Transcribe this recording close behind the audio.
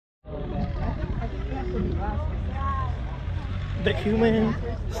The human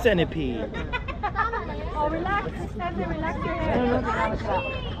centipede. Oh, relax. Stanley, relax your head.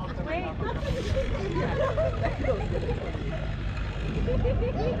 Wait.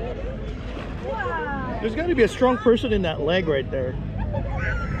 Wow. There's got to be a strong person in that leg right there.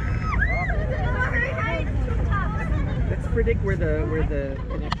 Let's predict where the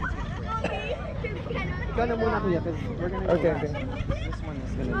connection is. Ikaw na muna kuya, because we're gonna go Okay. This one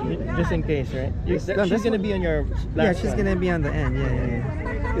is gonna be... Just in case, right? She's She's gonna be on your last Yeah, she's one. gonna be on the end.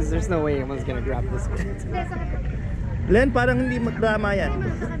 Yeah. Because there's no way anyone's gonna grab this one. Len, parang hindi magdrama yan.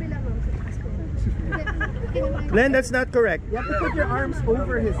 Len, that's not correct. You have to put your arms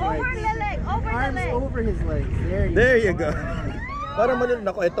over his legs. Arms over his legs. There you go. Parang malulun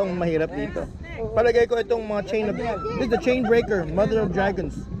ako, itong mahirap dito. Palagay ko itong mga chain of... This is the chain breaker, mother of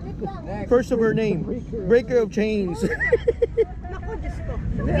dragons. First of her name, breaker of chains. Naku, Diyos ko.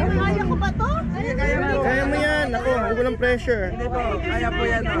 Kaya ko ba to? Kaya mo yan, ako, walang pressure. Kaya po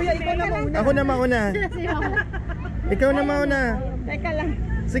yan. Kuya, ikaw na mauna. Ako na mauna. Ikaw na mauna. Teka lang.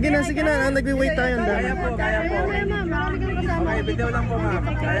 Sige na, nagwi-wait tayo. Kaya po. Marami kang kasama. Okay, bitaw lang po ma'am.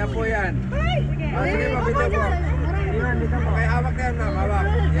 Kaya po yan. Sige po, bitaw po. Okay, hawak na yan ma'am, hawak.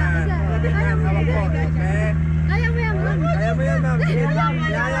 Yan. Hawak po. Okay. Kaya mo yan, ma'am. Kaya mo yan ma'am. Sige.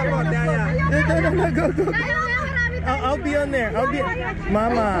 Tiyaya po, tiyaya. Go. Kaya mo yan, marami tayo. I'll be on there.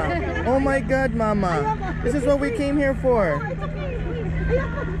 Mama. Oh my God, Mama. This is what we came here for.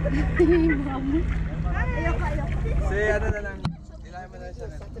 Sige, ano na lang. Hilahin mo na siya.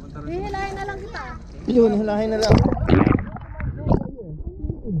 Hihilahin na lang kita. Yun, hilahin na lang.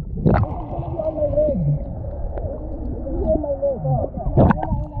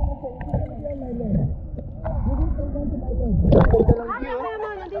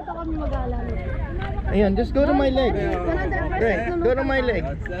 Nandito kami mag-aalala. Ayan, just go to my leg. Great, go to my leg.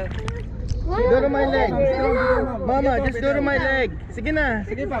 Go to my leg. Mama, just go to my leg. Sige na.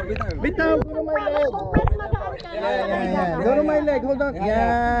 Sige pa, bitaw. Bitaw, go to my leg. Yeah. Go to my leg. Hold on. Kaya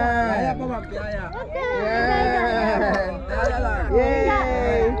Yeah. po ma'am, kaya. Yeah. Kaya lang.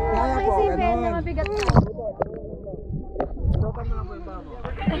 Yay. Kaya po, ganun. Mabigat mo. Tokan mo na po yung paa mo.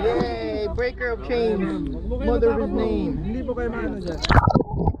 Yay. Breaker of chains. Mother of his name. Hindi po kayo maano dyan.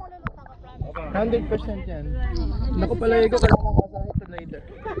 100% yan. Naku, palagi ko kailangan masahe ito later.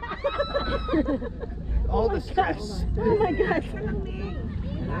 All the stress. Oh my God.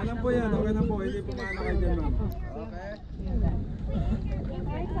 Okay lang po yan, okay lang po. Hindi po maano kayo dyan ma'am. Okay?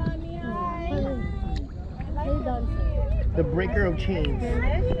 Hi, Tommy. Hi. Hi, Donson. The breaker of chains.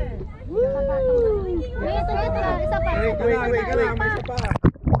 Woo! Wait. Isa pa. Wait. May isa pa.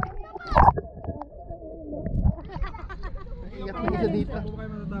 Iyak na isa dito. Huwag kayo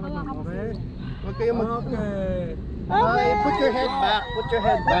matatakot ma'am, okay? Huwag kayo mag... Okay. Ay, put your head back. Put your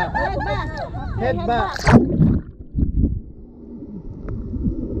head back. Head back.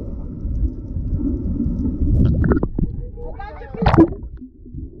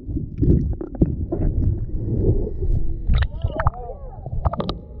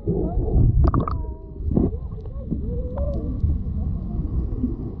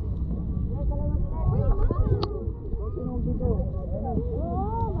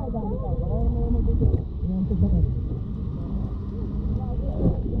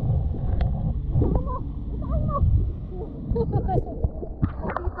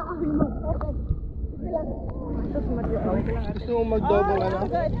 Gusto mo mag-double ano?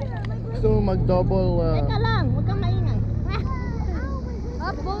 Gusto mo mag-double Teka lang, huwag kang maingay.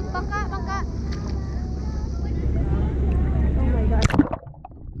 Up, boat, bangka. Oh my God.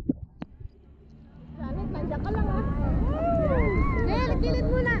 Janet, nandiyan ka lang ah. Nel, kilid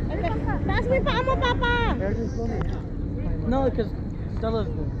muna. Taas mo yung paa mo, Papa. No, because Stella's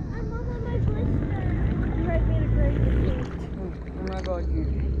good. I'm on my first time. You heard me to great. I'm not going here.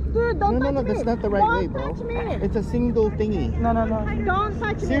 Dude, don't touch No, me. that's not the right way, bro. Don't touch me. It's a single thingy. No. Don't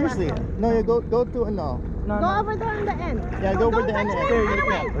touch me. Seriously. Russell. No, you go to no. Go over there in the end. Yeah, go over the end. Touch me. There you Get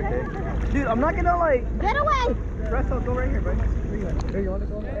go. away. Okay. Dude, I'm not gonna like... Get away. Russell, go right here, bro. Where you at? Here, you wanna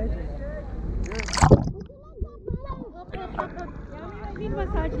go on the edge? I need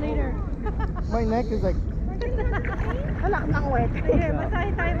massage later. My neck is like... Anak ng wet. Sige,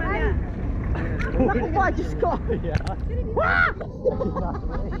 masahe tayo mamaya. Naku po, Diyos ko. Wah!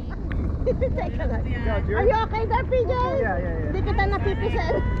 Teka lang. Are you okay there, PJ? Yeah. Hindi kita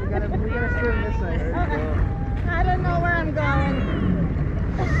napipisil. We gotta swim this way. Okay. I don't know where I'm going.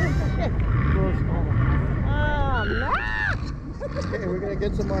 Oh, man. Okay, we're gonna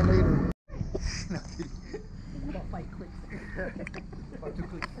get some more later.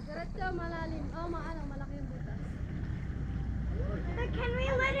 Diretso, malalim. Oh, malaki yung butas. But can we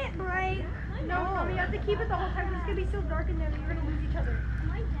let it break? No, Mommy, you have to keep it the whole time. It's gonna be so dark in there. You're gonna lose each other.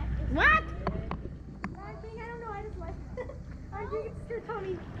 What? I don't know. I just like. I think it's your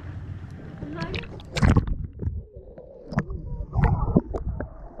Tommy.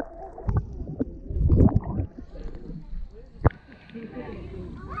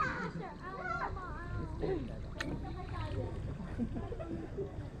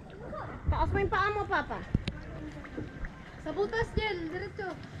 Taas mo yung paa mo, Papa. Sa butas din,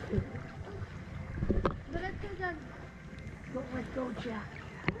 diretso. Diretso dyan. Don't let go, Jack.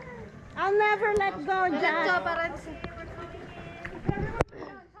 I'll never let go, Diretso, Jack.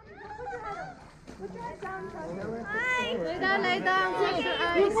 parang lay down. Close your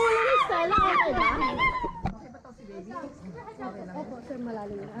eyes. Yung ulo ni Stella, okay ba? Opo, sir,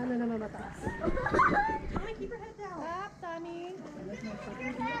 malalim. Ano naman mataas? Mommy, keep your head down. Up, Tommy.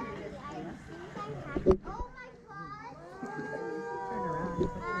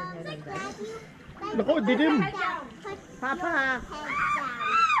 Nako, didim. Papa.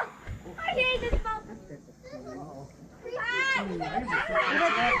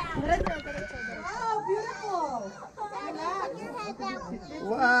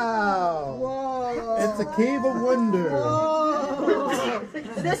 Wow. It's a cave of wonder.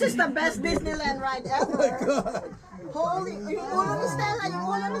 This is the best Disneyland ride ever. Oh my God. Holy, yung ulo ni Stella, yung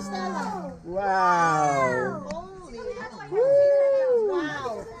ulo ni Stella. Wow. Holy. Woo.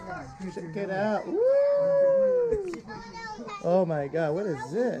 Wow. Check it out. Woo. Oh my God, what is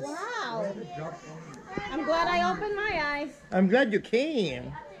this? Wow. I'm glad I opened my eyes. I'm glad you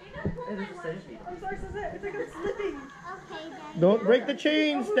came. I'm sorry, it's like I'm slipping. Don't break the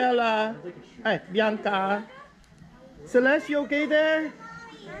chain, Stella. Hey, Bianca. Celeste, you okay there?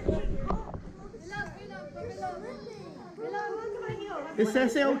 Is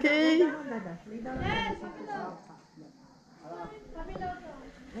Cece okay?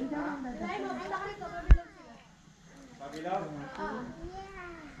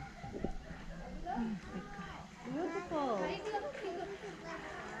 Beautiful.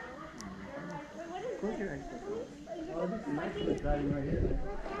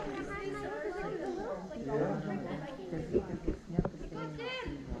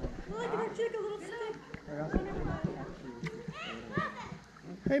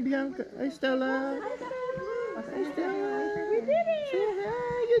 Hey, Bianca. Hey, Stella. Hey, Stella. We did it. Say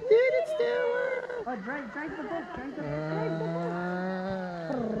hi. You did it, Stella. Oh, drive the boat. Drive the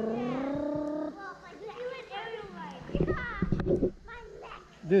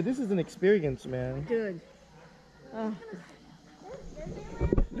Dude, this is an experience, man. Good. Oh,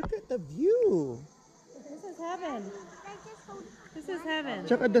 Look at the view. this is heaven. This is heaven.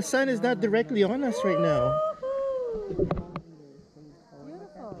 Tsaka the sun is not directly on us right now.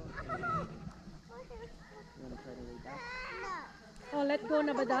 Beautiful. Oh, let go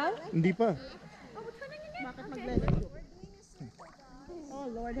na ba daw? Hindi pa. Bakit mag-let go? Oh,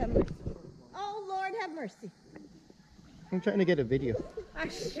 Lord have mercy. Oh, Lord have mercy. I'm trying to get a video. Ah,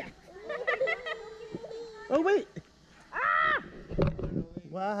 shit. Oh, wait. Ah!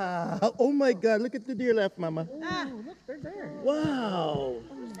 Wow. Oh my God. Look at the deer left, Mama. Ah, look, they're there. Wow.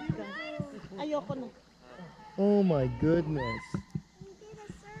 Ayoko na. Oh my goodness.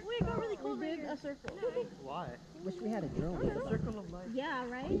 We got really cool. We did a circle. Why? Wish we had a drone. A circle of life. Yeah,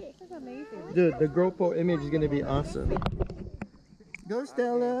 right? This is amazing. Dude, the GoPro image is going to be awesome. Go,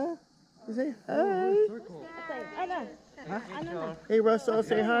 Stella. Say hi. Okay, ano? Ano na? Hey, Russell.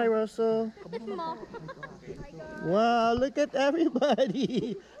 Say hi, Russell. Wow, look at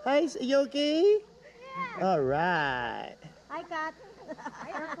everybody. Hi, you okay? All right. Hi, Kat.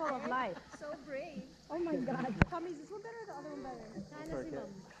 Circle of life. So brave. Oh my God. Tommy, is this one better or the other one better?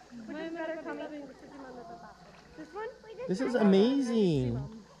 Which is better, Tommy? This one? This is amazing.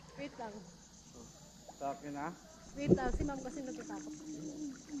 Wait lang. Talking na? Wait lang. Si Ma'am kasi natatakot.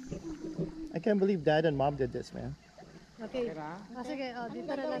 I can't believe Dad and Mom did this, man. Okay. Sige,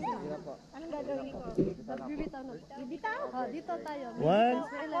 dito na lang. Anong gagawin ko? Bibitaw na. Bibitaw? Dito tayo. One.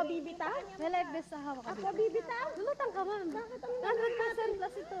 Ako bibitaw? May life vest sa hawak. Ako bibitaw? Lulutang ka, Ma'am. 100%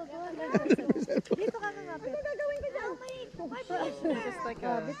 plus ito. 200%. Dito ka kakapit. Ano gagawin ko dyan? It's just like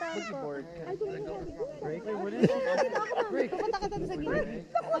a board. Ay, gumawa ka. Break? Dito ako, Ma'am. Pupunta ka dito sa gilid.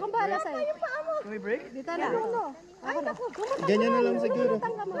 Akong bahala sa'yo. Can we break? Dito na. Ako na. Ganyan na lang siguro.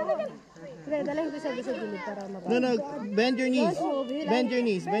 Hindi, dalhin ko siya sa gilid para mababa. No, no. Bend your knees. Bend your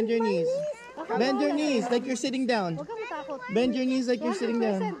knees. Bend your knees. Bend your knees like you're sitting down. Huwag kang matakot. Bend your knees like you're sitting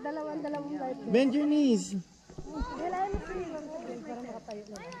down. Dalawang life. Bend your knees. Kailangan mo sila para makatayo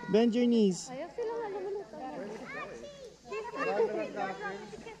na. Bend your knees. Ayaw sila nga lumunod.